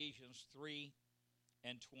Ephesians 3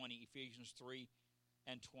 and 20. Ephesians 3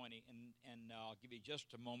 and 20. And I'll give you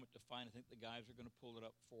just a moment to find. I think the guys are going to pull it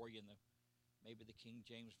up for you in maybe the King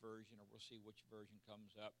James Version, or we'll see which version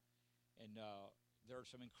comes up. And there are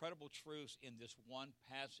some incredible truths in this one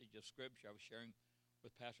passage of Scripture. I was sharing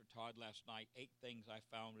with Pastor Todd last night 8 things I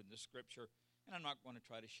found in this Scripture. And I'm not going to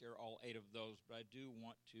try to share all 8 of those, but I do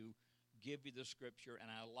want to give you the Scripture. And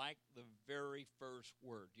I like the very first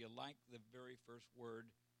word. Do you like the very first word?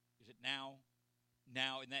 Is it now?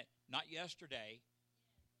 Now, and that not yesterday,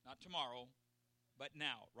 not tomorrow, but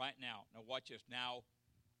now, right now. Now watch this. Now,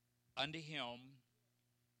 unto him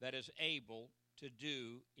that is able to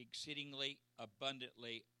do exceedingly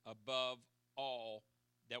abundantly above all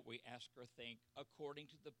that we ask or think, according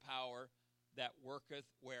to the power that worketh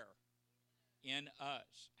where? In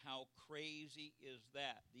us. How crazy is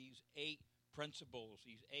that? These 8 principles,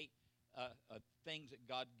 these 8 things that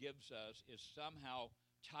God gives us is somehow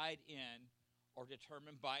tied in or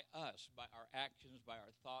determined by us, by our actions, by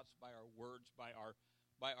our thoughts, by our words, by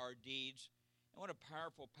our deeds. And what a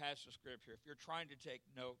powerful passage of Scripture. If you're trying to take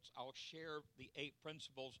notes, I'll share the 8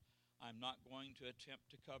 principles. I'm not going to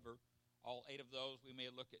attempt to cover all 8 of those. We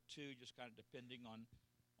may look at 2, just kind of depending on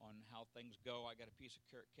how things go. I got a piece of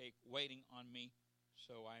carrot cake waiting on me,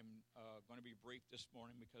 so I'm going to be brief this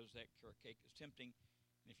morning because that carrot cake is tempting.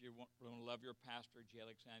 And if you want to love your pastor, J.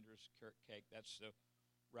 Alexander's carrot cake, that's the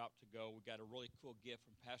route to go. We got a really cool gift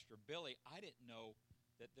from Pastor Billy. I didn't know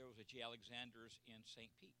that there was a J. Alexander's in St.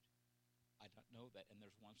 Pete. I don't know that, and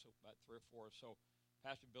there's one, so about 3 or 4. So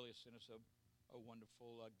Pastor Billy has sent us a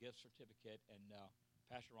wonderful gift certificate, and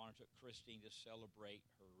Pastor Ron took Christine to celebrate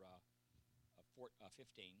her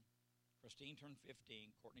 15. Christine turned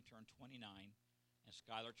 15, Courtney turned 29, and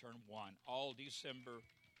Skylar turned 1. All December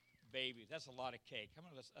babies. That's a lot of cake. How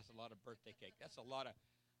many of us? That's a lot of birthday cake. That's a lot of.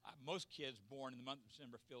 Most kids born in the month of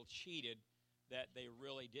December feel cheated that they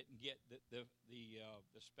really didn't get the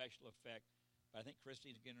special effect. But I think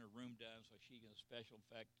Christine's getting her room done, so she gets a special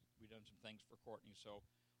effect. We've done some things for Courtney. So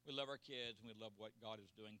we love our kids, and we love what God is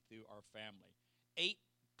doing through our family. 8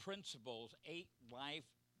 principles, 8 life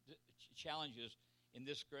challenges in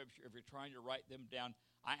this Scripture. If you're trying to write them down,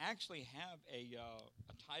 I actually have a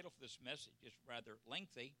title for this message. It's rather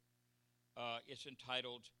lengthy. It's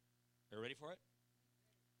entitled, are you ready for it?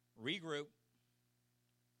 Regroup,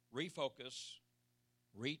 refocus,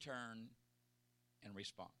 return, and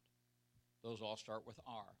respond. Those all start with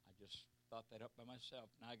R. I just thought that up by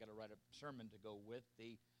myself. Now I got to write a sermon to go with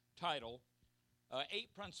the title.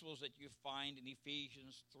 8 principles that you find in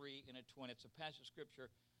Ephesians 3 and 20. It's a passage of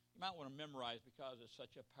Scripture you might want to memorize because it's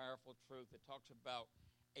such a powerful truth. It talks about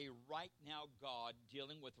a right now God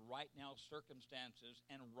dealing with right now circumstances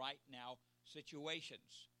and right now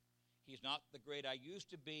situations. He's not the great I used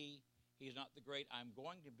to be. He's not the great I'm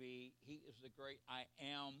going to be. He is the great I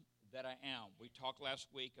am that I am. We talked last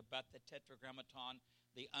week about the Tetragrammaton,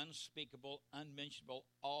 the unspeakable, unmentionable,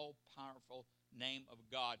 all-powerful name of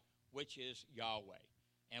God, which is Yahweh.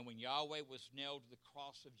 And when Yahweh was nailed to the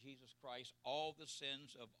cross of Jesus Christ, all the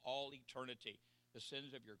sins of all eternity, the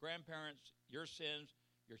sins of your grandparents, your sins,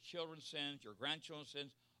 your children's sins, your grandchildren's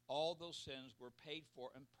sins, all those sins were paid for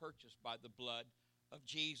and purchased by the blood of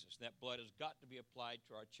Jesus. That blood has got to be applied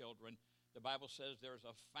to our children. The Bible says there's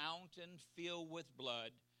a fountain filled with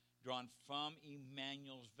blood drawn from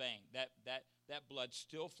Emmanuel's vein. That blood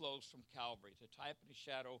still flows from Calvary. It's a type and a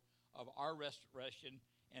shadow of our restoration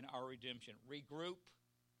and our redemption. Regroup,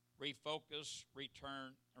 refocus,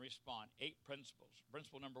 return, and respond. 8 principles.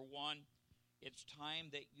 Principle number 1, it's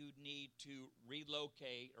time that you need to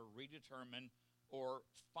relocate or redetermine or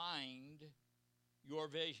find your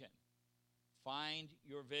vision. Find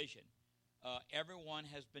your vision. Everyone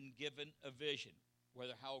has been given a vision,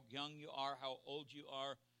 whether how young you are, how old you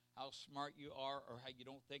are, how smart you are, or how you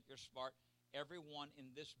don't think you're smart. Everyone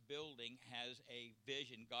in this building has a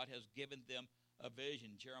vision. God has given them a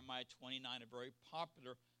vision. Jeremiah 29, a very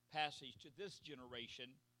popular passage to this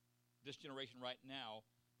generation right now,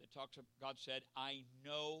 that talks of, God said, I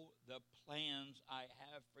know the plans I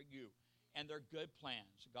have for you. And they're good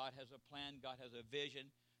plans. God has a plan. God has a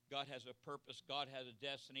vision. God has a purpose. God has a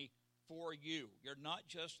destiny for you. You're not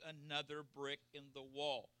just another brick in the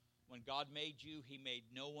wall. When God made you, he made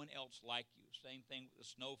no one else like you. Same thing with the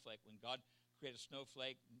snowflake. When God created a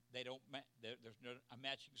snowflake, there's no a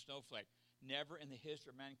matching snowflake. Never in the history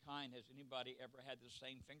of mankind has anybody ever had the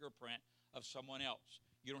same fingerprint of someone else.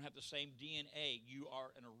 You don't have the same DNA. You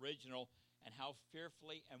are an original, and how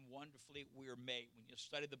fearfully and wonderfully we are made. When you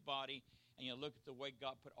study the body and you look at the way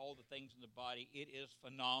God put all the things in the body, it is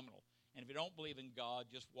phenomenal. And if you don't believe in God,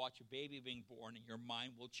 just watch a baby being born and your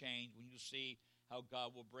mind will change when you see how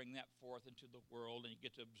God will bring that forth into the world, and you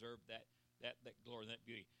get to observe that glory and that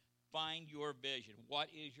beauty. Find your vision. What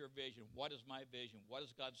is your vision? What is my vision? What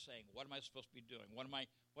is God saying? What am I supposed to be doing? What am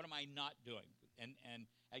I not doing? And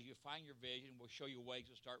as you find your vision, we'll show you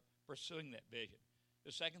ways to start pursuing that vision.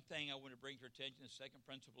 The second thing I want to bring to your attention, the second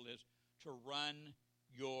principle, is to run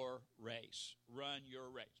your race. Run your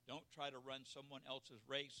race. Don't try to run someone else's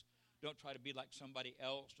race. Don't try to be like somebody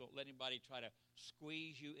else. Don't let anybody try to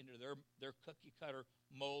squeeze you into their cookie-cutter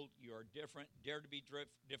mold. You are different. Dare to be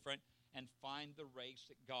different, and find the race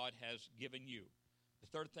that God has given you. The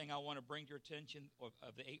third thing I want to bring to your attention of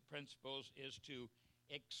the 8 principles is to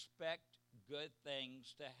expect good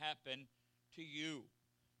things to happen to you.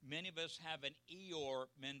 Many of us have an Eeyore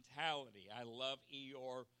mentality. I love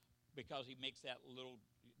Eeyore because he makes that little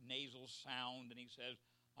nasal sound, and he says,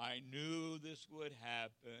 I knew this would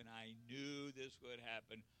happen. I knew this would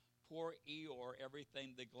happen. Poor Eeyore,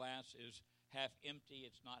 everything, the glass is half empty.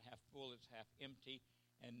 It's not half full, it's half empty.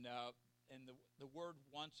 And the Word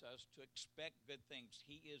wants us to expect good things.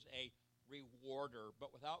 He is a rewarder.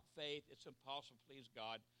 But without faith, it's impossible to please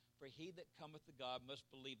God. For he that cometh to God must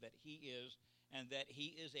believe that he is, and that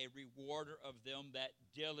he is a rewarder of them that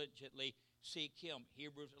diligently seek him.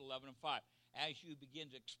 Hebrews 11:5. As you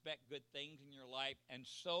begin to expect good things in your life and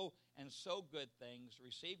sow good things,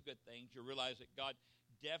 receive good things, you realize that God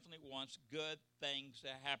definitely wants good things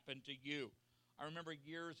to happen to you. I remember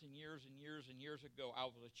years and years and years and years ago, I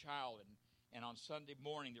was a child, and on Sunday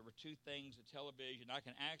morning there were 2 things of television. I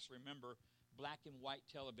can actually remember black and white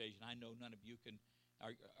television. I know none of you can,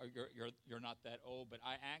 you're not that old, but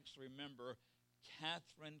I actually remember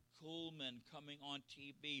Catherine Kuhlman coming on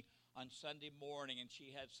TV on Sunday morning, and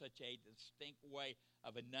she had such a distinct way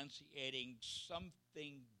of enunciating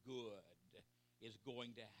something good is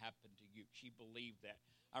going to happen to you. She believed that.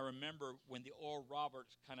 I remember when the Oral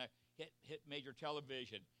Roberts kind of hit major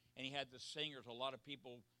television, and he had the singers. A lot of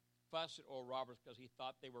people fussed at Oral Roberts because he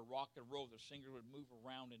thought they were rock and roll. The singers would move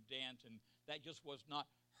around and dance, and that just was not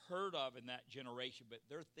heard of in that generation. But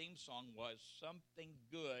their theme song was something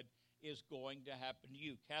good is going to happen to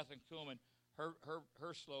you. Catherine Kuhlman,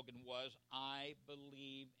 her slogan was, I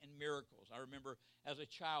believe in miracles. I remember as a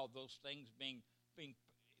child those things being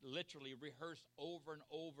literally rehearsed over and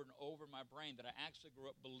over and over in my brain, that I actually grew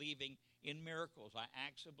up believing in miracles. I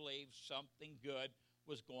actually believed something good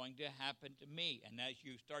was going to happen to me. And as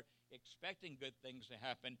you start expecting good things to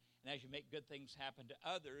happen, and as you make good things happen to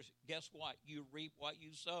others, guess what? You reap what you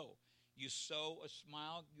sow. You sow a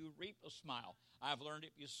smile, you reap a smile. I've learned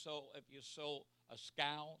if you sow a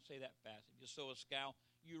scowl, say that fast. If you sow a scowl,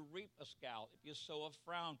 you reap a scowl. If you sow a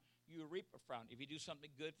frown, you reap a frown. If you do something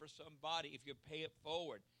good for somebody, if you pay it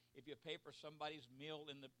forward, if you pay for somebody's meal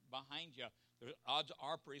behind you, the odds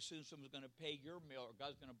are pretty soon someone's going to pay your meal, or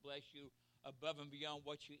God's going to bless you above and beyond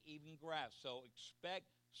what you even grasp. So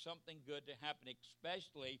expect something good to happen,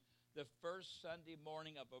 especially the first Sunday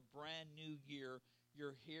morning of a brand new year.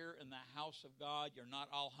 You're here in the house of God. You're not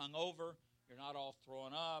all hungover. You're not all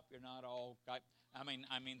throwing up. You're not all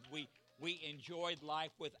we enjoyed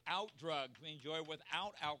life without drugs. We enjoyed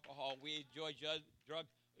without alcohol. We enjoyed drugs.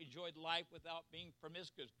 Enjoyed life without being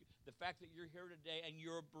promiscuous. The fact that you're here today and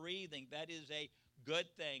you're breathing, that is a good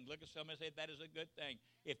thing. Look at somebody and say, that is a good thing.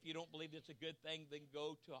 If you don't believe it's a good thing, then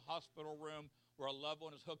go to a hospital room where a loved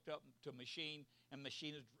one is hooked up to a machine, and the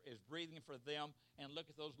machine is breathing for them, and look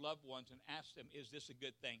at those loved ones and ask them, is this a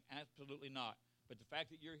good thing? Absolutely not. But the fact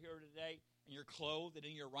that you're here today and you're clothed and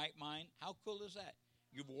in your right mind, how cool is that?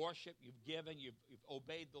 You've worshiped, you've given, you've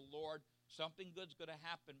obeyed the Lord. Something good's going to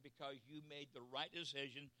happen because you made the right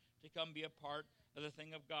decision to come be a part of the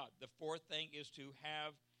thing of God. The fourth thing is to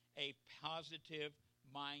have a positive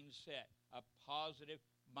mindset. A positive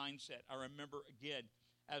mindset. I remember, again,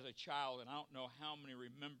 as a child, and I don't know how many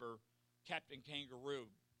remember Captain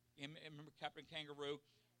Kangaroo. Remember Captain Kangaroo?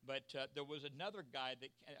 But there was another guy,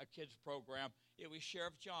 a kid's program. It was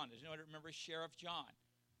Sheriff John. Does anyone remember Sheriff John?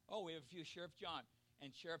 Oh, we have a few Sheriff John. And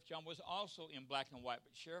Sheriff John was also in black and white.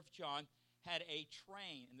 But Sheriff John had a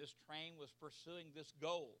train, and this train was pursuing this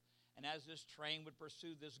goal. And as this train would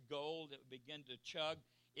pursue this goal, it would begin to chug.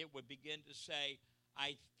 It would begin to say,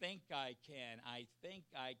 I think I can, I think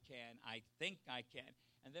I can, I think I can.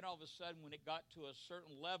 And then all of a sudden, when it got to a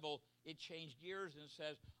certain level, it changed gears and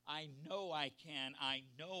says, I know I can, I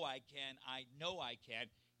know I can, I know I can.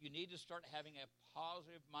 You need to start having a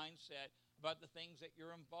positive mindset about the things that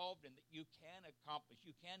you're involved in, that you can accomplish.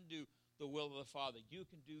 You can do the will of the Father. You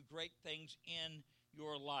can do great things in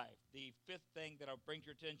your life. The fifth thing that I'll bring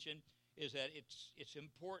to your attention is that it's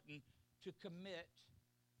important to commit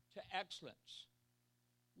to excellence.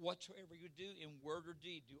 whatsoever you do in word or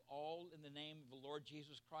deed, do all in the name of the Lord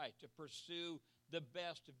Jesus Christ, to pursue the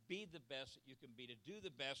best, to be the best that you can be, to do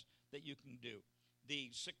the best that you can do. The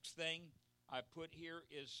sixth thing I put here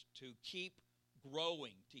is to keep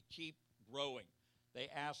growing, to keep growing. They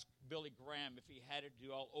asked Billy Graham if he had it to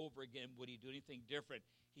do all over again, would he do anything different?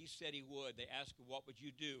 He said he would. They asked him, what would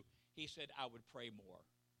you do? He said, I would pray more.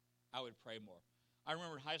 I would pray more. I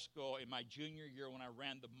remember in high school, in my junior year when I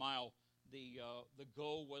ran the mile, the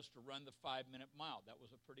goal was to run the 5-minute mile. That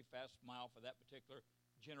was a pretty fast mile for that particular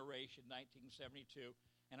generation, 1972.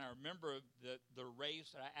 And I remember the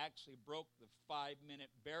race that I actually broke the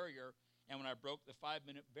 5-minute barrier. And when I broke the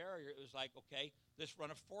 5-minute barrier, it was like, okay, let's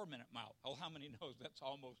run a 4-minute mile. Oh, how many knows that's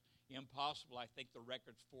almost impossible? I think the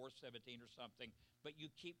record's 4:17 or something. But you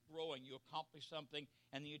keep growing, you accomplish something,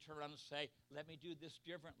 and then you turn around and say, let me do this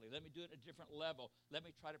differently. Let me do it at a different level. Let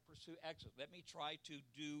me try to pursue excellence. Let me try to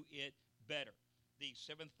do it better. The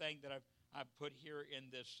seventh thing that I've put here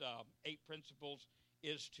in this 8 principles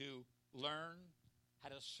is to learn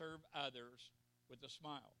how to serve others with a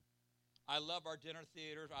smile. I love our dinner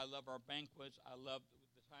theaters. I love our banquets. I love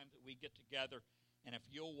the times that we get together. And if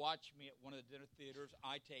you'll watch me at one of the dinner theaters,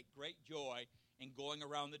 I take great joy in going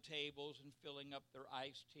around the tables and filling up their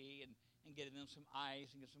iced tea and getting them some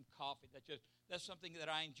ice and get some coffee. That's something that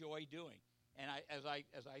I enjoy doing. And as I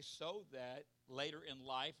sow that later in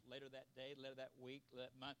life, later that day, later that week,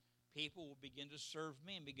 that month, people will begin to serve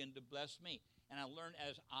me and begin to bless me. And I learn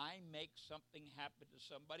as I make something happen to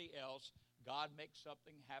somebody else, God makes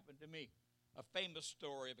something happen to me. A famous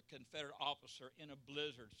story of a Confederate officer in a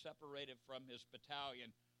blizzard, separated from his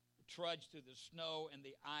battalion, trudged through the snow and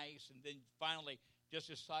the ice, and then finally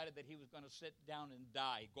just decided that he was going to sit down and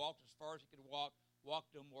die. He walked as far as he could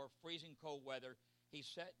walked to more freezing cold weather. He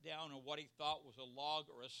sat down on what he thought was a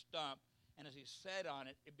log or a stump, and as he sat on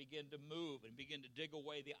it, it began to move and began to dig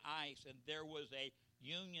away the ice, and there was a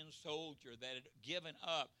Union soldier that had given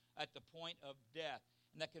up at the point of death.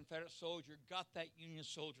 And that Confederate soldier got that Union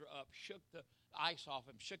soldier up, shook the ice off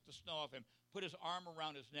him, shook the snow off him, put his arm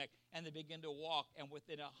around his neck, and they began to walk. And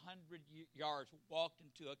within 100 yards, walked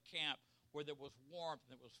into a camp where there was warmth,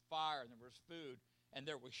 and there was fire, and there was food, and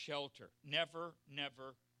there was shelter. Never,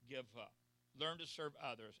 never give up. Learn to serve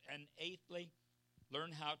others. And eighthly,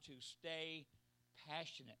 learn how to stay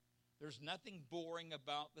passionate. There's nothing boring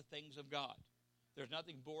about the things of God. There's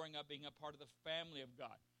nothing boring about being a part of the family of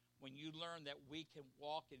God. When you learn that we can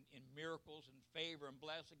walk in miracles and favor and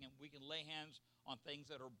blessing, and we can lay hands on things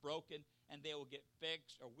that are broken and they will get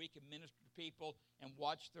fixed, or we can minister to people and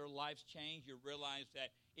watch their lives change, you realize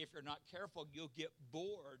that if you're not careful, you'll get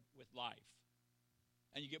bored with life.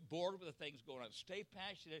 And you get bored with the things going on. Stay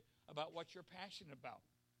passionate about what you're passionate about.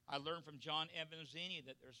 I learned from John Evanzini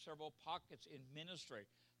that there are several pockets in ministry.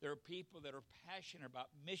 There are people that are passionate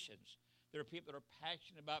about missions. There are people that are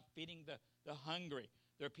passionate about feeding the hungry.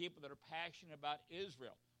 There are people that are passionate about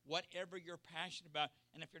Israel. Whatever you're passionate about,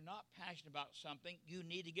 and if you're not passionate about something, you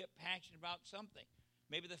need to get passionate about something.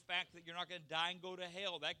 Maybe the fact that you're not going to die and go to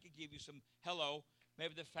hell, that could give you some hello.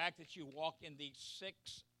 Maybe the fact that you walk in the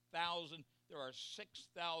 6,000, there are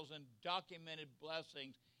 6,000 documented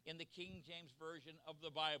blessings in the King James Version of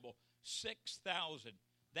the Bible. 6,000.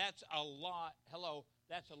 That's a lot. Hello.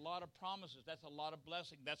 That's a lot of promises. That's a lot of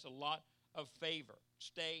blessing. That's a lot of favor.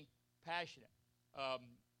 Stay passionate.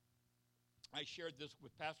 I shared this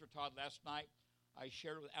with Pastor Todd last night. I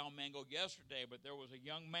shared it with Al Mango yesterday, but there was a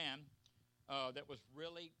young man that was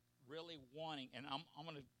really, really wanting, and I'm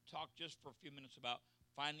going to talk just for a few minutes about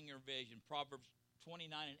finding your vision. Proverbs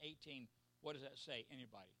 29 and 18, what does that say?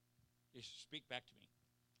 Anybody? Just speak back to me.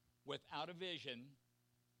 Without a vision,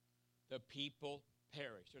 the people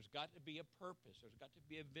perish. There's got to be a purpose. There's got to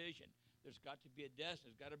be a vision. There's got to be a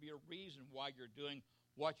destiny. There's got to be a reason why you're doing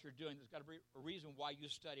what you're doing. There's got to be a reason why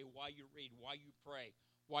you study, why you read, why you pray,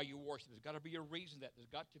 why you worship. There's got to be a reason that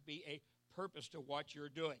there's got to be a purpose to what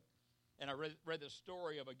you're doing. And I read the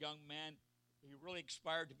story of a young man. He really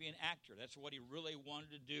aspired to be an actor. That's what he really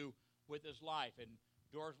wanted to do with his life. And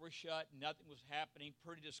doors were shut. Nothing was happening.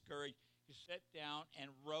 Pretty discouraged. He sat down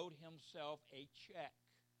and wrote himself a check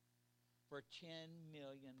for $10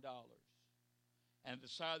 million. And at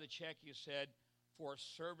the side of the check, he said, for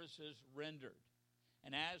services rendered.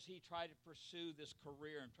 And as he tried to pursue this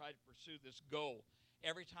career and tried to pursue this goal,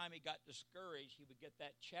 every time he got discouraged, he would get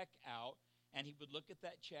that check out, and he would look at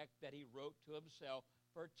that check that he wrote to himself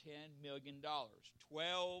for $10 million.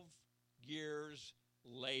 12 years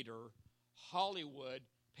later, Hollywood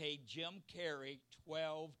paid Jim Carrey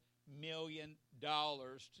 $12 million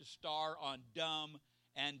to star on Dumb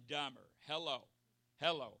and Dumber. Hello.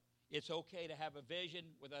 Hello. It's okay to have a vision.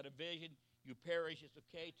 Without a vision, you perish. It's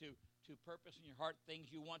okay to purpose in your heart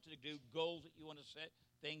things you want to do, goals that you want to set,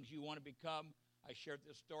 things you want to become. I shared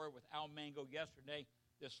this story with Al Mango yesterday.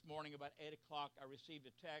 This morning about 8 o'clock, I received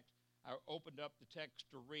a text. I opened up the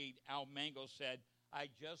text to read. Al Mango said,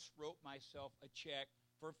 I just wrote myself a check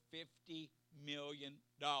for $50 million.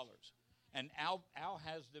 And Al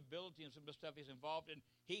has the ability, and some of the stuff he's involved in,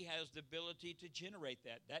 he has the ability to generate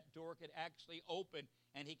that. That door could actually open,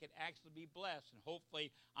 and he could actually be blessed. And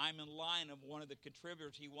hopefully I'm in line of one of the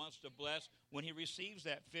contributors he wants to bless when he receives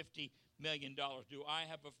that $50 million. Do I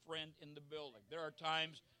have a friend in the building? There are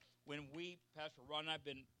times when Pastor Ron and I have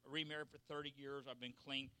been remarried for 30 years. I've been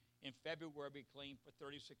clean. In February, I'll be clean for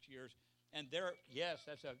 36 years. And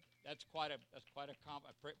that's quite a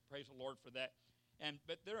praise the Lord for that.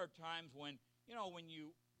 But there are times when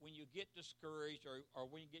you get discouraged or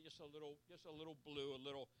when you get just a little blue,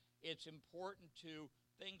 it's important to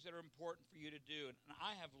things that are important for you to do. And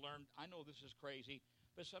I have learned, I know this is crazy,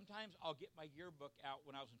 but sometimes I'll get my yearbook out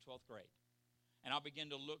when I was in 12th grade. And I'll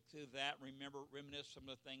begin to look through that, reminisce some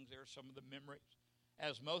of the things there, some of the memories.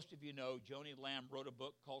 As most of you know, Joni Lamb wrote a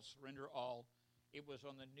book called Surrender All. It was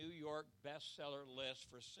on the New York bestseller list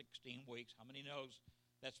for 16 weeks. How many knows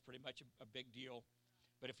that's pretty much a big deal?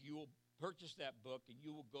 But if you will purchase that book and you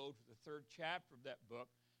will go to the 3rd chapter of that book,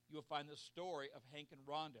 you will find the story of Hank and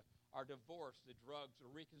Rhonda, our divorce, the drugs, the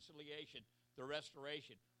reconciliation, the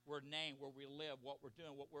restoration. We're named, where we live, what we're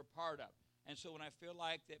doing, what we're part of. And so when I feel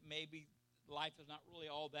like that maybe life is not really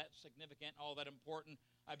all that significant, all that important,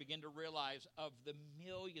 I begin to realize of the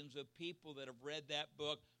millions of people that have read that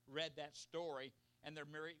book, read that story, and they're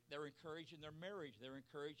encouraged in their marriage. They're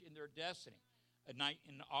encouraged in their destiny. In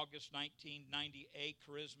August 1998,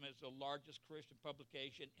 Charisma is the largest Christian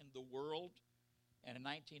publication in the world. And in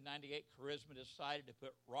 1998, Charisma decided to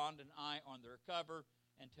put Rhonda and I on their cover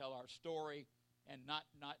and tell our story. And not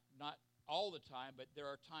all the time, but there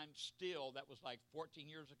are times still, that was like 14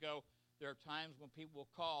 years ago, there are times when people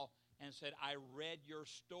will call and said, I read your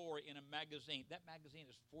story in a magazine. That magazine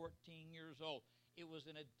is 14 years old. It was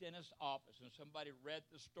in a dentist's office, and somebody read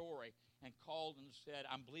the story and called and said,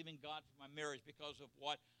 I'm believing God for my marriage because of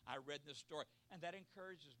what I read in this story. And that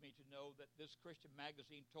encourages me to know that this Christian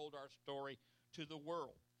magazine told our story to the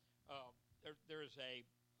world. There is a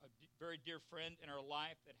very dear friend in our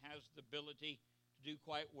life that has the ability to do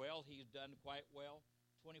quite well. He's done quite well.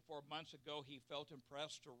 24 months ago, he felt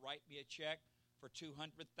impressed to write me a check for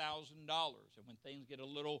 $200,000. And when things get a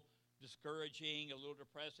little discouraging, a little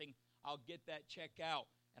depressing, I'll get that check out,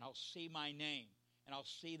 and I'll see my name, and I'll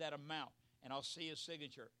see that amount, and I'll see his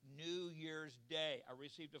signature. New Year's Day, I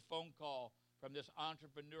received a phone call from this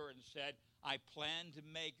entrepreneur and said, I plan to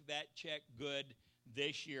make that check good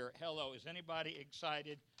this year. Hello, is anybody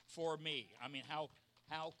excited for me? I mean, how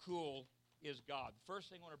cool is God? The first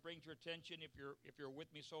thing I want to bring to your attention, if you're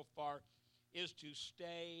with me so far, is to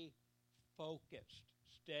stay focused.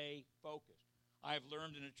 Stay focused. I've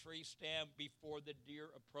learned in a tree stand, before the deer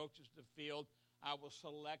approaches the field, I will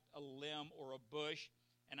select a limb or a bush,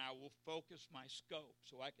 and I will focus my scope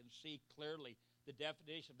so I can see clearly the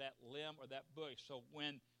definition of that limb or that bush. So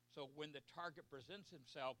when the target presents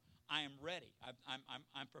himself, I am ready.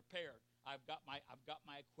 I'm prepared. I've got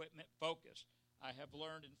my equipment focused. I have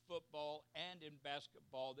learned in football and in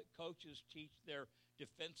basketball that coaches teach their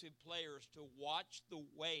defensive players to watch the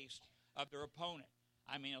waist of their opponent.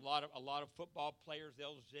 I mean, a lot of football players,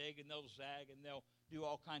 they'll zig and they'll zag and they'll do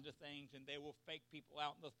all kinds of things, and they will fake people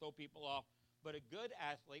out and they'll throw people off. But a good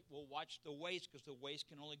athlete will watch the waist, because the waist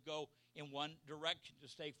can only go in one direction, to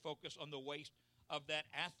stay focused on the waist of that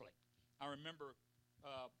athlete. I remember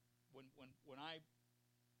when I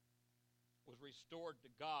was restored to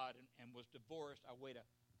God and was divorced, I weighed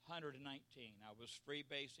 119. I was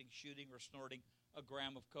freebasing, shooting, or snorting a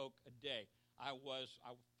gram of coke a day. I was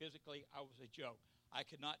a joke. I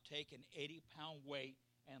could not take an 80-pound weight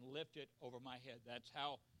and lift it over my head. That's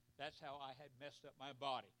how I had messed up my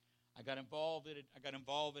body. I got involved in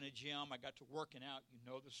a gym. I got to working out. You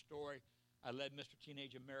know the story. I led Mr.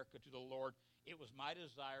 Teenage America to the Lord. It was my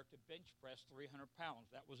desire to bench press 300 pounds.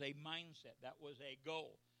 That was a mindset. That was a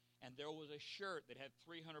goal. And there was a shirt that had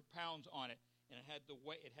 300 pounds on it, and it had the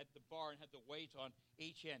bar and had the weights on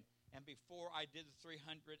each end. And before I did the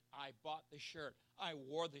 300, I bought the shirt. I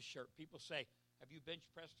wore the shirt. People say, have you bench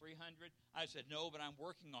pressed 300? I said, no, but I'm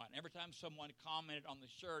working on it. Every time someone commented on the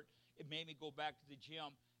shirt, it made me go back to the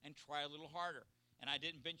gym and try a little harder. And I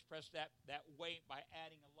didn't bench press that weight by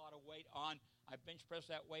adding a lot of weight on. I bench pressed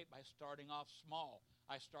that weight by starting off small.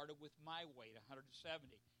 I started with my weight, 170,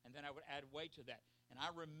 and then I would add weight to that. And I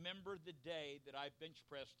remember the day that I bench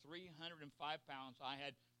pressed 305 pounds. I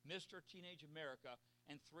had Mr. Teenage America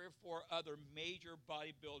and 3 or 4 other major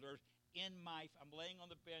bodybuilders I'm laying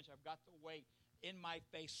on the bench, I've got the weight in my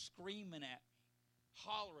face, screaming at me,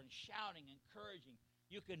 hollering, shouting, encouraging.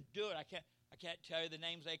 You can do it. I can't tell you the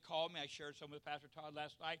names they called me. I shared some with Pastor Todd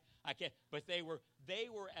last night. I can't, but they were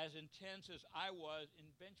as intense as I was in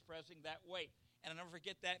bench pressing that weight. And I'll never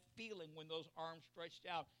forget that feeling when those arms stretched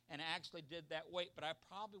out and I actually did that weight. But I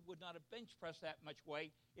probably would not have bench pressed that much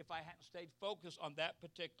weight if I hadn't stayed focused on that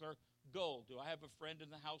particular goal. Do I have a friend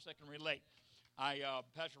in the house that can relate?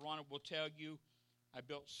 Pastor Ronald will tell you, I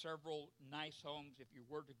built several nice homes. If you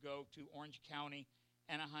were to go to Orange County,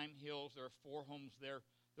 Anaheim Hills, there are 4 homes there.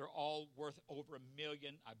 They're all worth over $1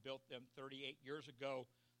 million. I built them 38 years ago.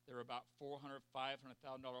 They were about $400,000, $500,000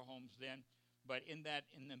 homes then. But in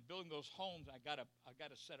them building those homes, I got a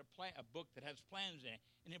a book that has plans in it.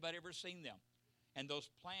 Anybody ever seen them? And those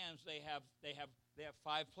plans, they have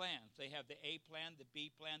 5 plans. They have the A plan, the B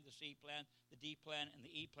plan, the C plan, the D plan, and the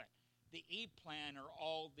E plan. The E plan are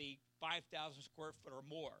all the 5,000 square foot or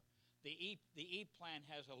more. The E plan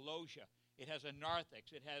has a loggia. It has a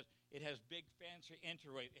narthex. It has big fancy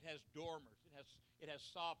entry. It has dormers. It has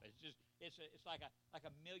sofas. It's like a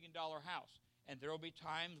 $1 million house. And there will be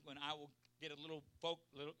times when I will get a little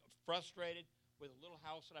frustrated with a little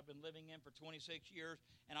house that I've been living in for 26 years,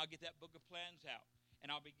 and I'll get that book of plans out, and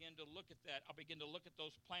I'll begin to look at that. I'll begin to look at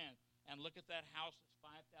those plans and look at that house that's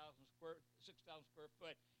 6,000 square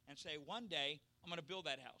foot, and say, one day I'm going to build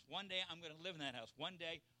that house. One day I'm going to live in that house. One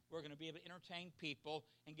day we're going to be able to entertain people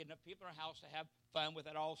and get enough people in our house to have fun with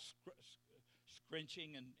it all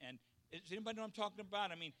scrunching and does anybody know what I'm talking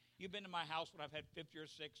about? I mean, you've been to my house when I've had 50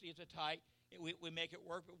 or 60. It's a tight. We make it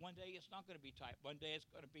work, but one day it's not going to be tight. One day it's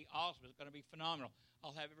going to be awesome. It's going to be phenomenal.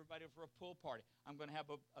 I'll have everybody for a pool party. I'm going to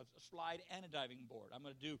have a slide and a diving board. I'm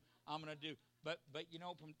going to do. But you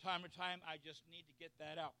know, from time to time, I just need to get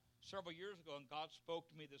that out. Several years ago, and God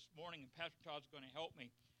spoke to me this morning, and Pastor Todd's going to help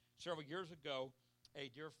me. Several years ago,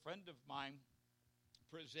 a dear friend of mine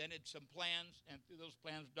presented some plans, and through those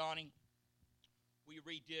plans, Donnie, we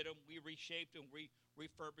redid them, we reshaped them, we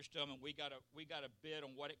refurbished them, and we got a bid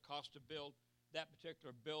on what it cost to build that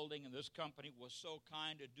particular building. And this company was so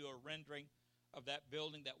kind to do a rendering of that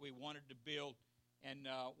building that we wanted to build. And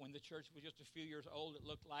when the church was just a few years old, it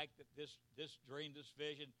looked like that this dream, this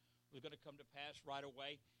vision was going to come to pass right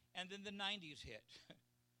away. And then the 90s hit,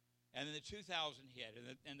 and then the 2000 hit,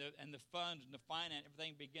 and the funds and the finance,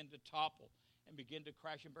 everything began to topple and begin to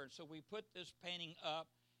crash and burn. So we put this painting up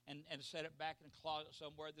and set it back in a closet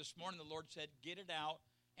somewhere. This morning the Lord said, get it out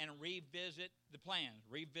and revisit the plans,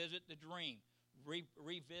 revisit the dream,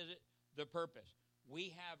 revisit the purpose.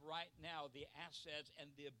 We have right now the assets and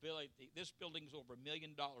the ability. This building is over $1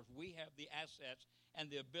 million. We have the assets and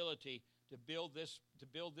the ability to build this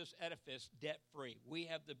edifice debt-free. We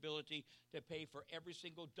have the ability to pay for every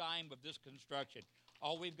single dime of this construction.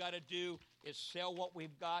 All we've got to do is sell what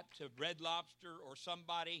we've got to Red Lobster or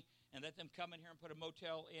somebody and let them come in here and put a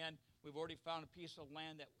motel in. We've already found a piece of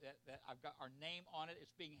land that I've got our name on it.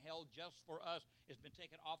 It's being held just for us. It's been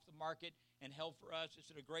taken off the market and held for us. It's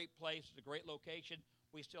in a great place. It's a great location.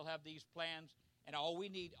 We still have these plans. And all we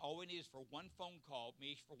need is for one phone call,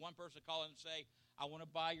 Mish, for one person to call in and say, I want to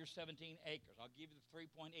buy your 17 acres. I'll give you the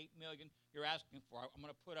 $3.8 million you're asking for. I'm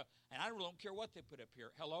going to put and I really don't care what they put up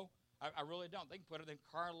here. Hello? I really don't. They can put it in a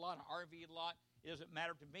car lot, an RV lot. It doesn't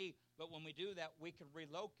matter to me. But when we do that, we can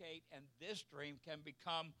relocate, and this dream can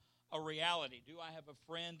become a reality. Do I have a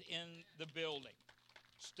friend in the building?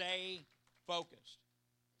 Stay focused.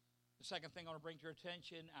 The second thing I want to bring to your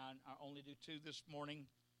attention, and I only do 2 this morning,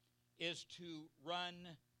 is to run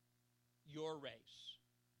your race.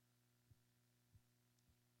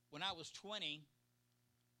 When I was 20,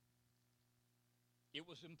 it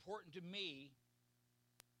was important to me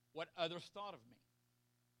what others thought of me.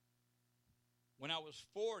 When I was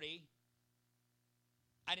 40,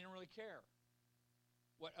 I didn't really care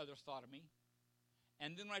what others thought of me.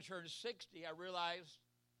 And then when I turned 60, I realized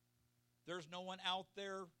there's no one out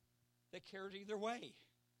there that cares either way.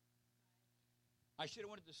 I should have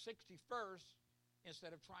went to 60 first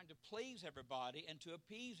instead of trying to please everybody and to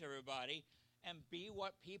appease everybody and be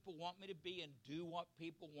what people want me to be and do what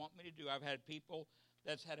people want me to do. I've had people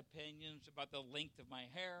that's had opinions about the length of my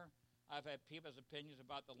hair. I've had people's opinions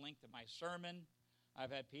about the length of my sermon.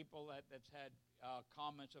 I've had people that's had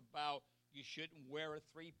comments about you shouldn't wear a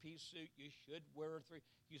 3-piece suit. You should wear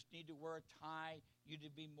you need to wear a tie. You need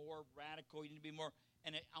to be more radical. You need to be more.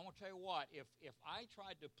 And I want to tell you what, if I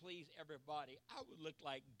tried to please everybody, I would look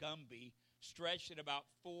like Gumby, stretched in about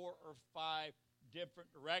 4 or 5 different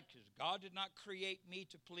directions. God did not create me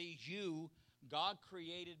to please you. God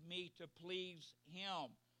created me to please Him.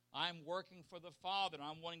 I'm working for the Father.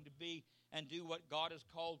 I'm wanting to be and do what God has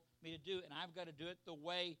called me to do, and I've got to do it the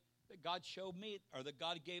way that God showed me or that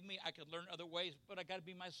God gave me. I could learn other ways, but I got to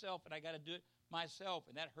be myself, and I got to do it myself,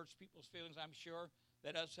 and that hurts people's feelings, I'm sure.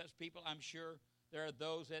 That upsets people, I'm sure. There are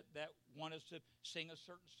those that want us to sing a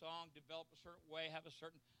certain song, develop a certain way, have a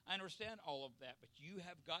certain... I understand all of that, but you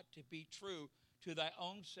have got to be true to thy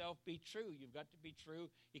own self. Be true. You've got to be true.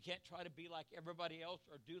 You can't try to be like everybody else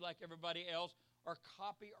or do like everybody else or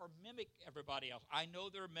copy or mimic everybody else. I know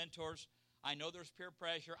there are mentors. I know there's peer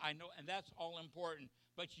pressure. I know, and that's all important,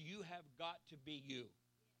 but you have got to be you.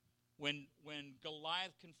 When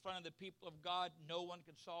Goliath confronted the people of God, no one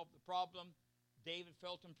could solve the problem. David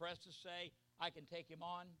felt impressed to say, I can take him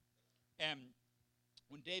on. And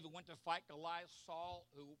when David went to fight Goliath, Saul,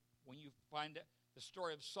 who, when you find the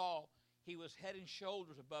story of Saul, he was head and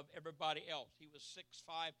shoulders above everybody else. He was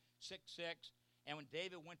 6'5", 6'6". And when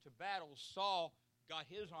David went to battle, Saul got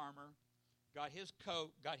his armor, got his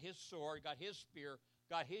coat, got his sword, got his spear,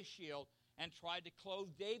 got his shield, and tried to clothe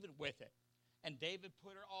David with it. And David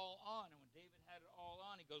put it all on. And when David had it all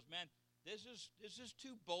on, he goes, man, this is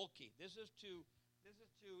too bulky. It's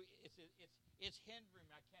hindering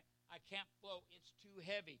me. I can't flow. It's too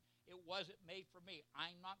heavy. It wasn't made for me.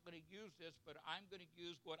 I'm not going to use this, but I'm going to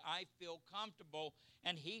use what I feel comfortable.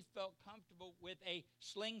 And he felt comfortable with a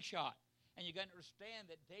slingshot. And you got to understand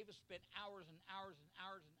that David spent hours and hours and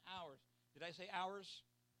hours and hours. Did I say hours?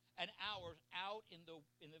 And hours out in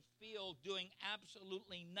the field doing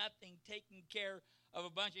absolutely nothing, taking care of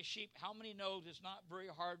a bunch of sheep. How many knows it's not very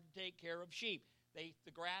hard to take care of sheep? They eat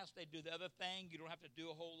the grass, they do the other thing. You don't have to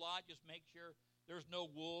do a whole lot. Just make sure there's no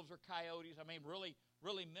wolves or coyotes. I mean, really,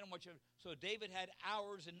 really minimal. So David had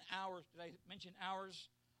hours and hours, did I mention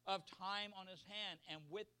hours, of time on his hand. And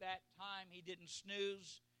with that time, he didn't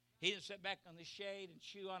snooze. He didn't sit back on the shade and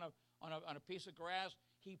chew on a piece of grass.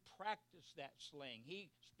 He practiced that sling.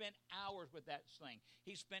 He spent hours with that sling.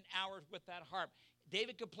 He spent hours with that harp.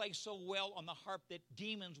 David could play so well on the harp that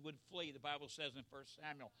demons would flee, the Bible says in 1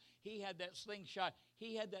 Samuel. He had that slingshot.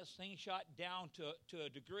 He had that slingshot down to a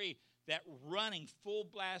degree that running full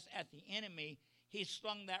blast at the enemy, he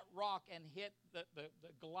slung that rock and hit the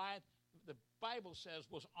Goliath. The Bible says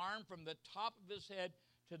was armed from the top of his head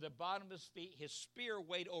to the bottom of his feet. His spear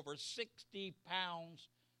weighed over 60 pounds.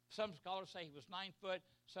 Some scholars say he was 9 foot.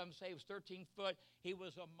 Some say he was 13 foot. He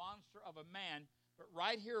was a monster of a man. But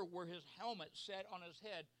right here where his helmet sat on his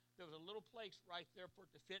head, there was a little place right there for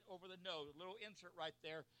it to fit over the nose, a little insert right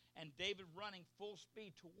there. And David, running full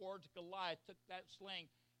speed towards Goliath, took that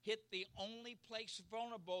sling, hit the only place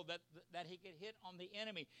vulnerable that he could hit on the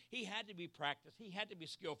enemy. He had to be practiced. He had to be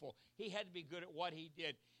skillful. He had to be good at what he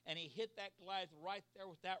did. And he hit that Goliath right there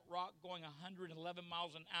with that rock going 111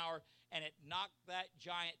 miles an hour, and it knocked that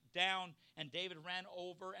giant down. And David ran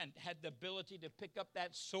over and had the ability to pick up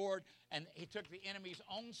that sword, and he took the enemy's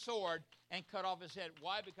own sword and cut off his head.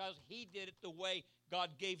 Why? Because he did it the way God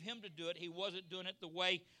gave him to do it. He wasn't doing it the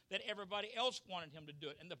way that everybody else wanted him to do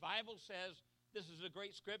it. And the Bible says, this is a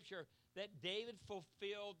great scripture, that David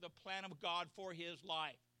fulfilled the plan of God for his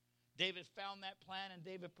life. David found that plan, and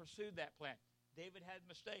David pursued that plan. David had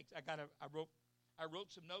mistakes. I wrote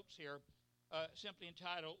some notes here, simply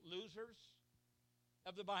entitled "Losers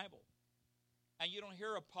of the Bible." And you don't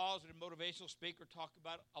hear a positive motivational speaker talk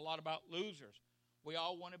a lot about losers. We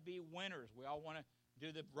all want to be winners. We all want to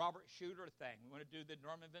do the Robert Schuller thing. We want to do the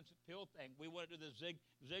Norman Vincent Peale thing. We want to do the Zig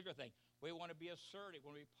Ziglar thing. We want to be assertive.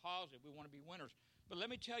 We want to be positive. We want to be winners. But let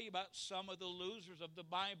me tell you about some of the losers of the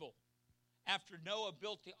Bible. After Noah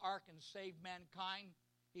built the ark and saved mankind,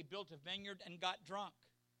 he built a vineyard and got drunk.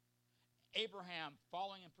 Abraham,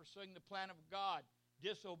 following and pursuing the plan of God,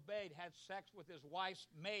 disobeyed, had sex with his wife's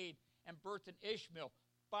maid, and birthed an Ishmael.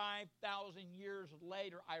 5,000 years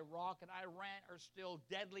later, Iraq and Iran are still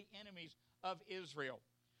deadly enemies of Israel.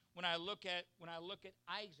 When I look at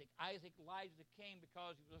Isaac, Isaac lied to the king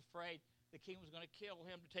because he was afraid the king was going to kill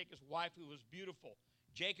him to take his wife who was beautiful.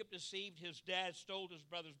 Jacob deceived his dad, stole his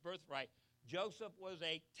brother's birthright. Joseph was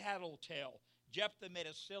a tattletale. Jephthah made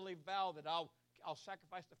a silly vow that I'll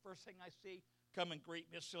sacrifice the first thing I see. Come and greet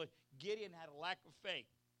me. It's silly. Gideon had a lack of faith.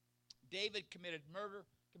 David committed murder,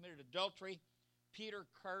 committed adultery. Peter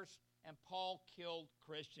cursed, and Paul killed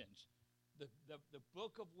Christians. The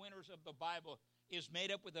book of winners of the Bible is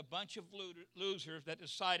made up with a bunch of losers that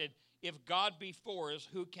decided, if God be for us,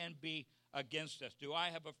 who can be against us? Do I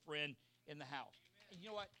have a friend in the house? And you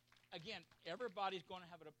know what? again, everybody's going to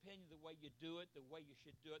have an opinion the way you do it, the way you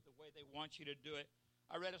should do it, the way they want you to do it.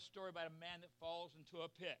 I read a story about a man that falls into a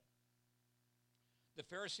pit. The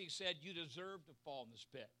Pharisee said, you deserve to fall in this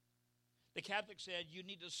pit. The Catholic said, you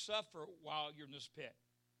need to suffer while you're in this pit.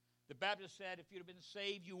 The Baptist said, if you'd have been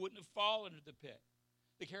saved, you wouldn't have fallen into the pit.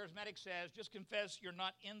 The Charismatic says, just confess you're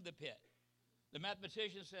not in the pit. The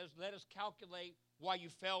mathematician says, let us calculate why you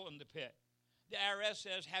fell in the pit. The IRS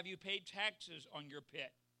says, have you paid taxes on your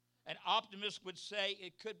pit? An optimist would say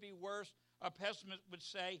it could be worse. A pessimist would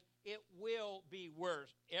say it will be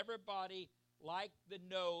worse. Everybody, like the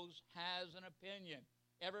nose, has an opinion.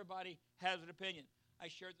 Everybody has an opinion. I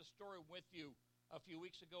shared the story with you a few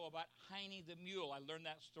weeks ago about Heine the Mule. I learned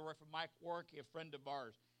that story from Mike Warke, a friend of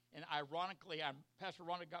ours. And ironically, Pastor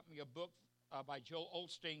Rhonda got me a book by Joel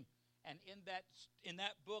Osteen. And in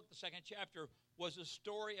that book, the second chapter, was a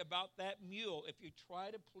story about that mule. If you try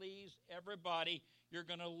to please everybody, you're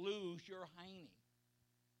going to lose your Heine.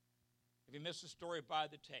 If you missed the story, buy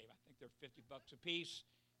the tape. I think they're $50 a piece,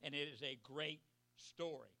 and it is a great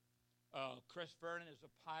story. Chris Vernon is a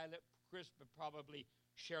pilot. Chris would probably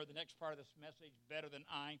share the next part of this message better than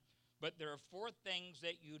I. But there are 4 things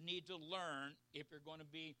that you need to learn if you're going to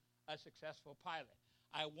be a successful pilot.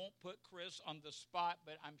 I won't put Chris on the spot,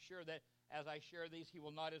 but I'm sure that as I share these, he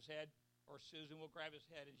will nod his head, or Susan will grab his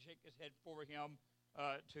head and shake his head for him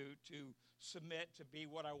to submit to be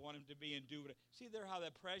what I want him to be and do it. See there how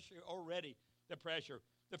the pressure, already the pressure.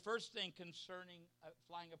 The first thing concerning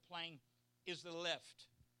flying a plane is the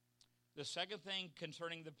lift. The second thing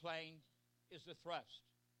concerning the plane is the thrust.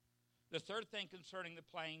 The third thing concerning the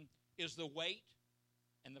plane is the weight.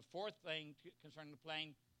 And the fourth thing concerning the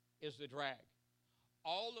plane is the drag.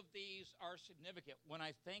 All of these are significant. When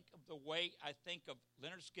I think of the weight, I think of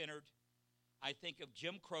Leonard Skinner, I think of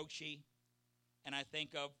Jim Croce, and I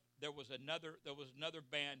think of there was another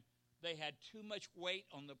band. They had too much weight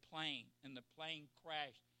on the plane, and the plane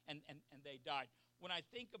crashed, and they died. When I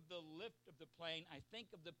think of the lift of the plane, I think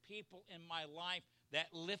of the people in my life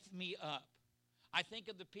that lift me up. I think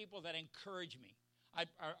of the people that encourage me. I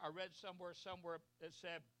read somewhere that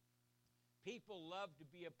said people love to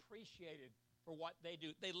be appreciated for what they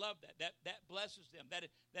do. They love that. That blesses them.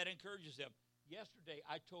 That encourages them. Yesterday,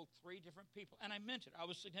 I told 3 different people, and I meant it. I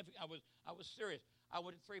was significant. I was serious. I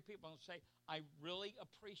went to 3 people and say, I really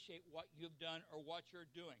appreciate what you've done or what you're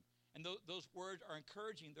doing. And those words are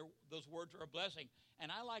encouraging. Those words are a blessing.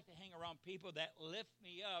 And I like to hang around people that lift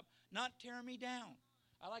me up, not tear me down.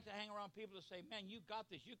 I like to hang around people that say, man, you got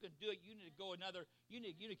this. You can do it. You need to go another. You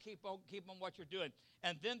need to keep on what you're doing.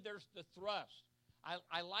 And then there's the thrust.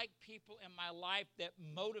 I like people in my life that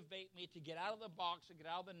motivate me to get out of the box, to get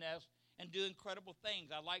out of the nest, and do incredible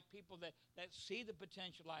things. I like people that see the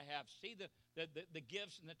potential I have, see the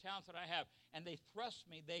gifts and the talents that I have, and they thrust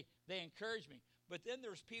me, they encourage me. But then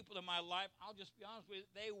there's people in my life, I'll just be honest with you,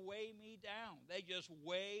 they weigh me down. They just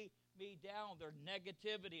weigh me down. Their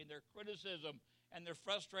negativity and their criticism and their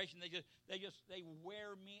frustration, they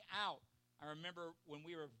wear me out. I remember when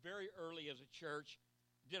we were very early as a church,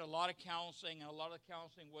 did a lot of counseling, and a lot of the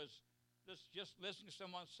counseling was just listening to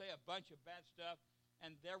someone say a bunch of bad stuff.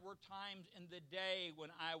 And there were times in the day when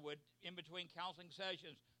I would, in between counseling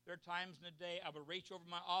sessions, there are times in the day I would reach over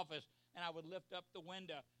my office and I would lift up the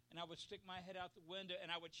window and I would stick my head out the window and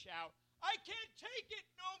I would shout, I can't take it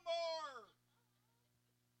no more.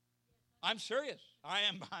 I'm serious.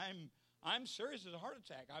 I'm serious as a heart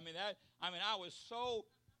attack. I was so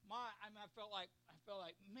I felt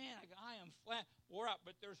like, man, I am flat, wore out.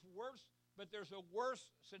 But there's a worse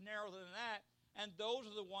scenario than that. And those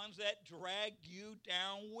are the ones that drag you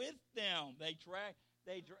down with them. They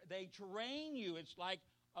drain you. It's like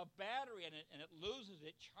a battery, and it loses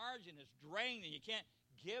its charge, and it's drained, and you can't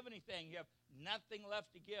give anything. You have nothing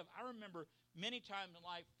left to give. I remember many times in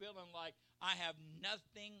life feeling like I have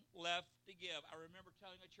nothing left to give. I remember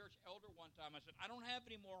telling a church elder one time, I said, I don't have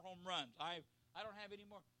any more home runs. I don't have any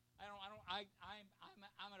more.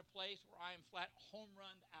 I'm at a place where I am flat home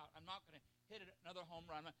runned out. I'm not going to hit another home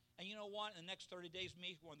run. And you know what? In the next 30 days,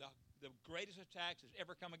 one of the greatest attacks that's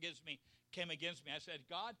ever came against me. I said,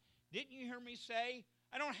 God, didn't you hear me say,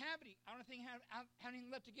 I don't have anything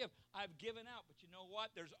left to give. I've given out. But you know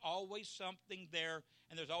what? There's always something there,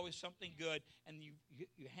 and there's always something good. And you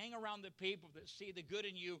hang around the people that see the good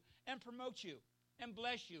in you and promote you and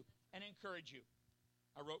bless you and encourage you.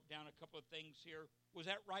 I wrote down a couple of things here.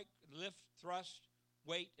 Was that right? Lift, thrust,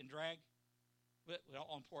 weight, and drag. They're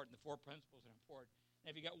all important. The 4 principles are important.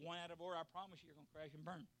 And if you got one out of order, I promise you're going to crash and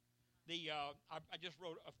burn. I just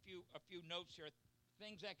wrote a few notes here,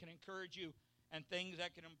 things that can encourage you and things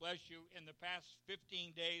that can bless you. In the past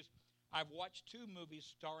 15 days, I've watched 2 movies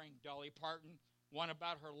starring Dolly Parton, one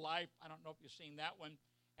about her life. I don't know if you've seen that one.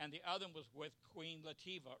 And the other one was with Queen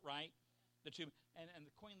Latifah, right? The two, and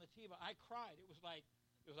the Queen Latifah, I cried. It was like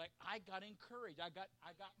I got encouraged. I got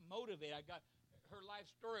motivated. I got her life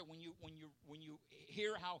story. When you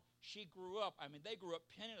hear how she grew up, I mean, they grew up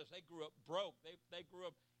penniless. They grew up broke. They grew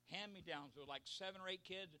up hand-me-downs. There were like 7 or 8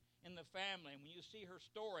 kids in the family. And when you see her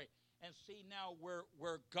story and see now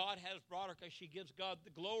where God has brought her, because she gives God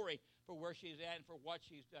the glory for where she's at and for what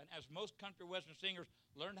she's done. As most country western singers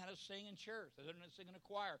learned how to sing in church. They learned how to sing in a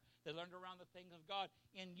choir. They learned around the things of God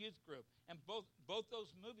in youth group. And both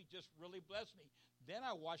those movies just really blessed me. Then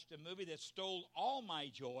I watched a movie that stole all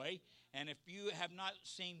my joy. And if you have not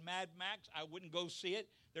seen Mad Max, I wouldn't go see it.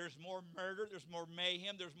 There's more murder. There's more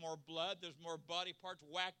mayhem. There's more blood. There's more body parts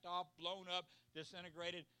whacked off, blown up,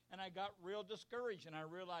 disintegrated. And I got real discouraged. And I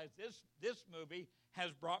realized this movie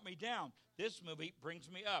has brought me down. This movie brings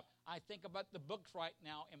me up. I think about the books right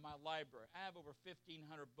now in my library. I have over 1,500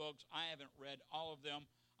 books. I haven't read all of them.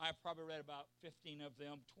 I've probably read about 15 of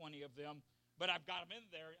them, 20 of them. But I've got them in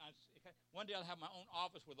there. One day I'll have my own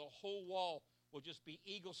office where the whole wall will just be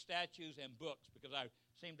eagle statues and books, because I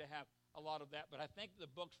seem to have a lot of that. But I think the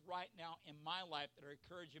books right now in my life that are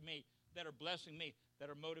encouraging me, that are blessing me, that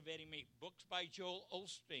are motivating me, books by Joel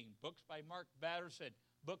Osteen, books by Mark Batterson,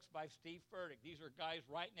 books by Steve Furtick. These are guys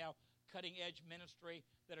right now, cutting-edge ministry,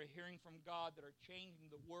 that are hearing from God, that are changing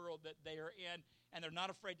the world that they are in, and they're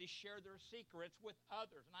not afraid to share their secrets with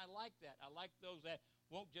others. And I like that. I like those that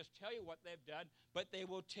won't just tell you what they've done, but they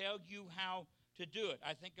will tell you how to do it.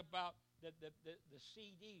 I think about the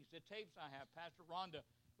CDs, the tapes I have. Pastor Rhonda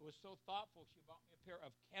was so thoughtful. She bought me a pair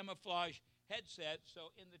of camouflage headsets,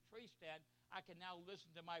 so in the tree stand, I can now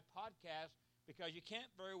listen to my podcast, because you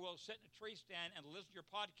can't very well sit in a tree stand and listen to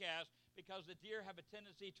your podcast, because the deer have a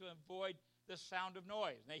tendency to avoid the sound of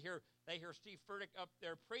noise. They hear Steve Furtick up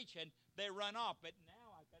there preaching, they run off. But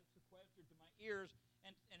now I've got it sequestered to my ears,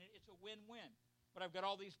 and it's a win-win. But I've got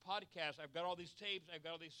all these podcasts, I've got all these tapes, I've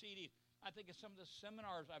got all these CDs. I think of some of the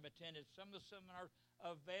seminars I've attended, some of the seminars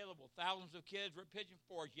available. Thousands of kids were at Pigeon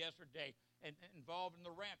Forge yesterday and involved in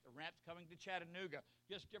the ramp. The ramp's coming to Chattanooga.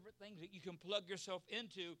 Just different things that you can plug yourself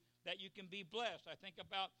into that you can be blessed. I think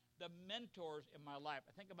about the mentors in my life.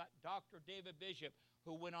 I think about Dr. David Bishop,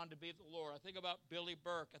 who went on to be with the Lord. I think about Billy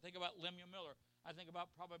Burke. I think about Lemuel Miller. I think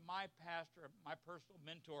about probably my pastor, my personal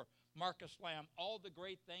mentor, Marcus Lamb, all the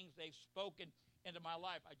great things they've spoken into my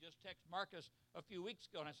life. I just texted Marcus a few weeks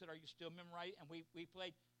ago, and I said, "Are you still memorizing?" And we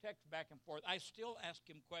played text back and forth. I still ask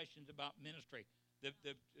him questions about ministry.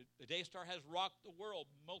 The Daystar has rocked the world,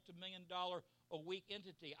 multi-million-dollar-a-week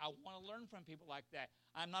entity. I want to learn from people like that.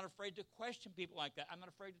 I'm not afraid to question people like that. I'm not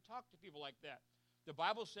afraid to talk to people like that. The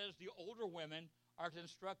Bible says the older women are to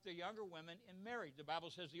instruct the younger women in marriage. The Bible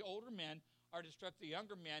says the older men are to instruct the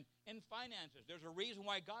younger men in finances. There's a reason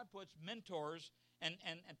why God puts mentors and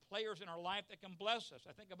players in our life that can bless us.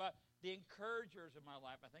 I think about the encouragers in my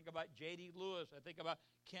life. I think about J.D. Lewis. I think about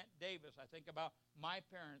Kent Davis. I think about my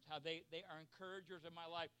parents, how they are encouragers in my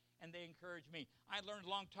life, and they encourage me. I learned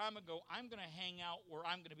a long time ago, I'm going to hang out where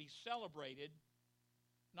I'm going to be celebrated,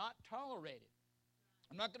 not tolerated.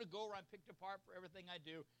 I'm not going to go around picked apart for everything I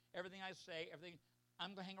do, everything I say, everything.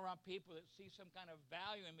 I'm going to hang around people that see some kind of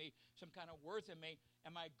value in me, some kind of worth in me.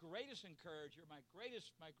 And my greatest encourager, my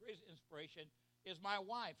greatest inspiration is my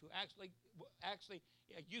wife, who actually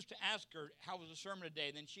I used to ask her, "How was the sermon today?"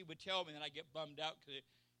 And then she would tell me, and I get bummed out because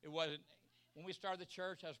it wasn't. When we started the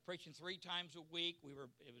church, I was preaching 3 times a week.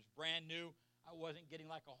 It was brand new. I wasn't getting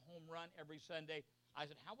like a home run every Sunday. I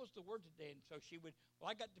said, "How was the word today?" And so she would,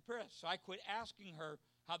 I got depressed. So I quit asking her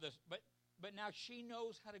how this, but now she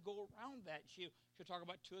knows how to go around that. She'll talk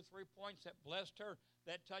about 2 or 3 points that blessed her,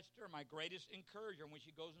 that touched her. My greatest encourager, when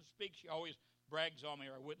she goes and speaks, she always brags on me,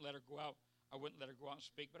 or I wouldn't let her go out. I wouldn't let her go out and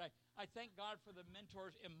speak. But I thank God for the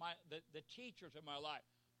mentors in the teachers in my life.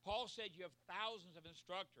 Paul said you have thousands of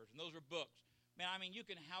instructors, and those are books. Man, I mean, you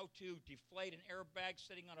can how to deflate an airbag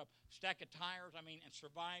sitting on a stack of tires, and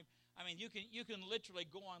survive. You can literally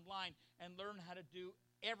go online and learn how to do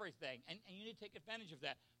everything, and you need to take advantage of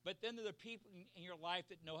that. But then there are people in your life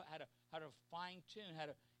that know how to fine-tune,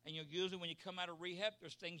 and you'll use it when you come out of rehab.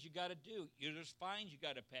 There's things you got to do. There's fines you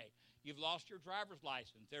got to pay. You've lost your driver's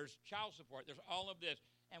license. There's child support. There's all of this.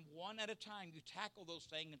 And one at a time, you tackle those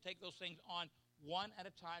things and take those things on one at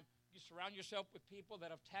a time. You surround yourself with people that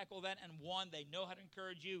have tackled that, and they know how to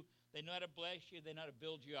encourage you. They know how to bless you. They know how to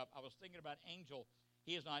build you up. I was thinking about Angel.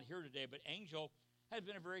 He is not here today, but Angel has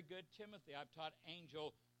been a very good Timothy. I've taught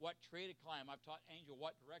Angel what tree to climb. I've taught Angel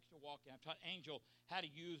what direction to walk in. I've taught Angel how to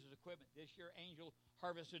use his equipment. This year, Angel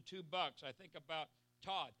harvested 2 bucks. I think about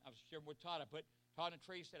Todd. I was sharing with Todd. I put Todd and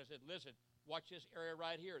Trace said, I said, listen, watch this area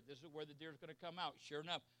right here. This is where the deer is going to come out. Sure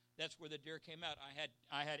enough, that's where the deer came out.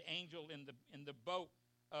 I had Angel in the boat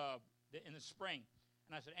in the spring.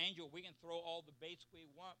 And I said, Angel, we can throw all the baits we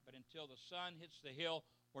want, but until the sun hits the hill,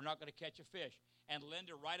 we're not going to catch a fish. And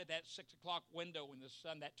Linda, right at that 6 o'clock window when the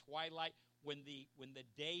sun, that twilight, when the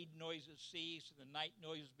day noises cease and the night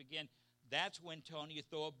noises begin, that's when, Tony, you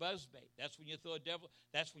throw a buzzbait. That's when you throw a devil.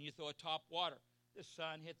 That's when you throw a top water. The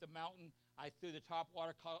sun hit the mountain. I threw the top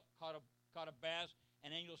water, caught a bass,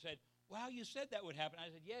 and Angel said, wow, you said that would happen.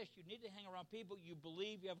 I said, yes, you need to hang around people you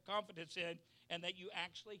believe, you have confidence in, and that you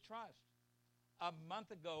actually trust. A month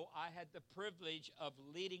ago, I had the privilege of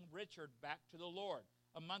leading Richard back to the Lord.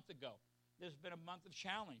 A month ago. There's been a month of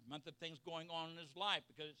challenge, month of things going on in his life,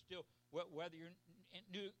 because it's still, whether you're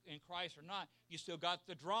new in Christ or not, you still got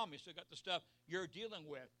the drama, you still got the stuff you're dealing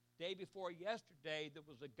with. Day before yesterday, there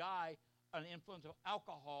was a guy under the influence of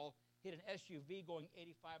alcohol, hit an SUV going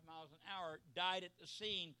 85 miles an hour, died at the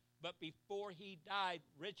scene, but before he died,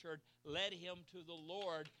 Richard led him to the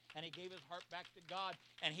Lord, and he gave his heart back to God,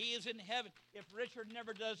 and he is in heaven. If Richard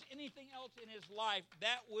never does anything else in his life,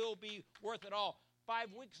 that will be worth it all.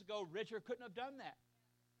 5 weeks ago, Richard couldn't have done that.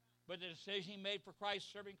 But the decision he made for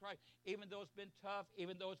Christ, serving Christ, even though it's been tough,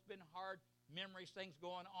 even though it's been hard, memories, things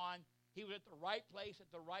going on, he was at the right place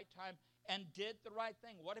at the right time and did the right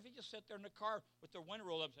thing. What if he just sat there in the car with the window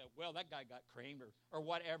rolled up and said, well, that guy got creamed or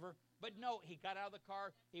whatever? But no, he got out of the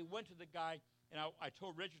car, he went to the guy, and I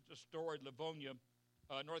told Richard the story, Livonia,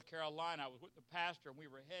 North Carolina. I was with the pastor, and we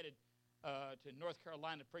were headed to North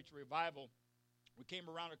Carolina to preach a revival. We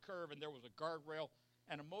came around a curve, and there was a guardrail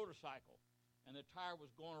and a motorcycle, and the tire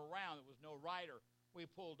was going around. There was no rider. We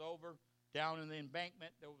pulled over. Down in the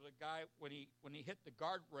embankment, there was a guy, when he hit the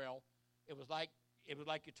guardrail, it was like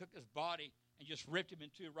you took his body and just ripped him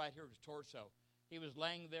in two right here, his torso. He was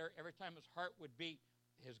laying there. Every time his heart would beat,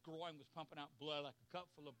 his groin was pumping out blood, like a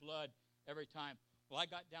cup full of blood every time. Well, I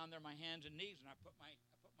got down there, my hands and knees, and I put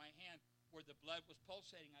my hand where the blood was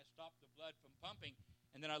pulsating. I stopped the blood from pumping.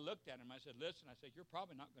 And then I looked at him. I said, listen, I said, you're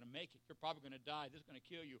probably not going to make it. You're probably going to die. This is going to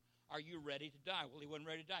kill you. Are you ready to die? Well, he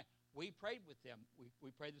wasn't ready to die. We prayed with him.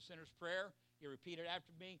 We prayed the sinner's prayer. He repeated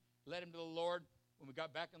after me, led him to the Lord. When we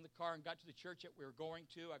got back in the car and got to the church that we were going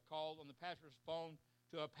to, I called on the pastor's phone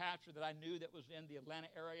to a pastor that I knew that was in the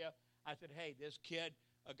Atlanta area. I said, hey, this kid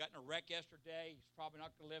got in a wreck yesterday. He's probably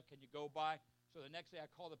not going to live. Can you go by? So the next day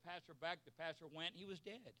I called the pastor back. The pastor went. He was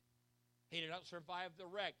dead. He did not survive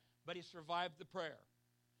the wreck, but he survived the prayer.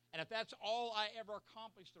 And if that's all I ever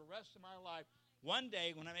accomplished the rest of my life, one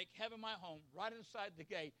day when I make heaven my home, right inside the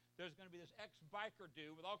gate, there's going to be this ex-biker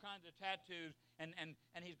dude with all kinds of tattoos, and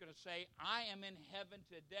he's going to say, I am in heaven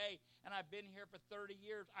today, and I've been here for 30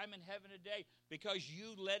 years. I'm in heaven today because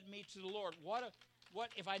you led me to the Lord. What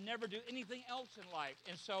if I never do anything else in life?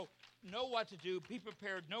 And so know what to do, be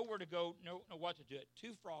prepared, know where to go, know what to do.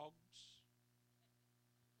 2 frogs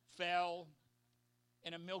fell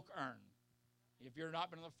in a milk urn. If you're not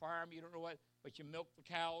been on the farm, you don't know what, but you milk the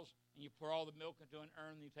cows, and you pour all the milk into an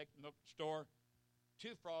urn, and you take the milk to the store.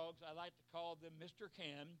 2 frogs, I like to call them Mr.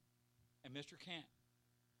 Can and Mr. Can't.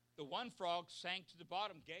 The one frog sank to the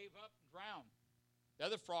bottom, gave up, and drowned. The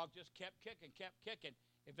other frog just kept kicking.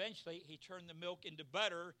 Eventually, he turned the milk into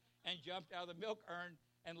butter and jumped out of the milk urn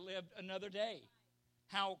and lived another day.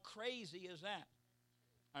 How crazy is that?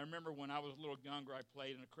 I remember when I was a little younger, I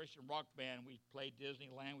played in a Christian rock band. We played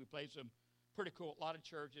Disneyland. We played some pretty cool, a lot of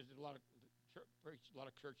churches, a lot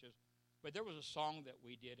of churches. But there was a song that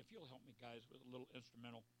we did. If you'll help me, guys, with a little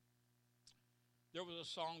instrumental. There was a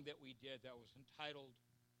song that we did that was entitled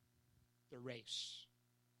The Race.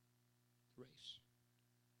 The Race.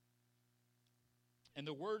 And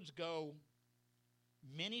the words go,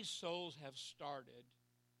 many souls have started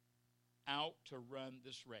out to run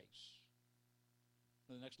this race.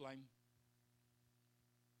 The next line.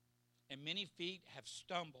 And many feet have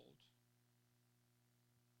stumbled,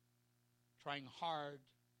 trying hard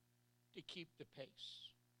to keep the pace.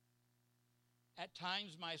 At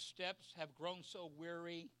times my steps have grown so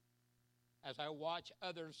weary as I watch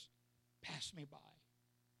others pass me by.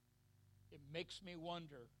 It makes me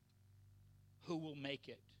wonder, who will make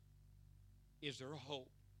it? Is there hope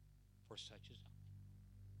for such as I?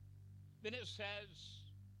 Then it says,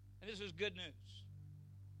 and this is good news,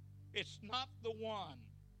 it's not the one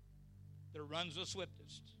that runs the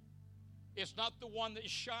swiftest. It's not the one that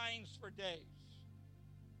shines for days,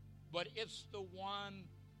 but it's the one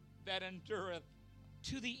that endureth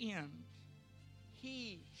to the end.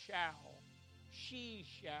 He shall, she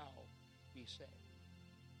shall be saved.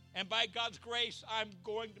 And by God's grace, I'm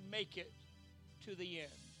going to make it to the end.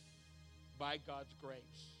 by God's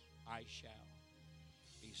grace, I shall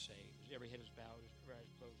be saved. Every head is bowed, every eye is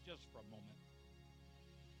closed, just for a moment.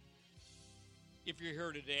 If you're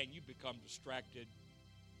here today and you become distracted,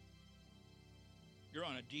 you're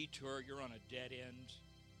on a detour, you're on a dead end,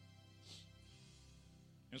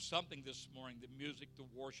 and something this morning, the music, the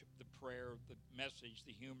worship, the prayer, the message,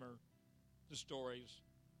 the humor, the stories,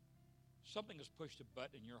 something has pushed a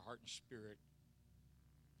button in your heart and spirit,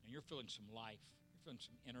 and you're feeling some life, you're feeling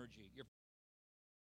some energy, you're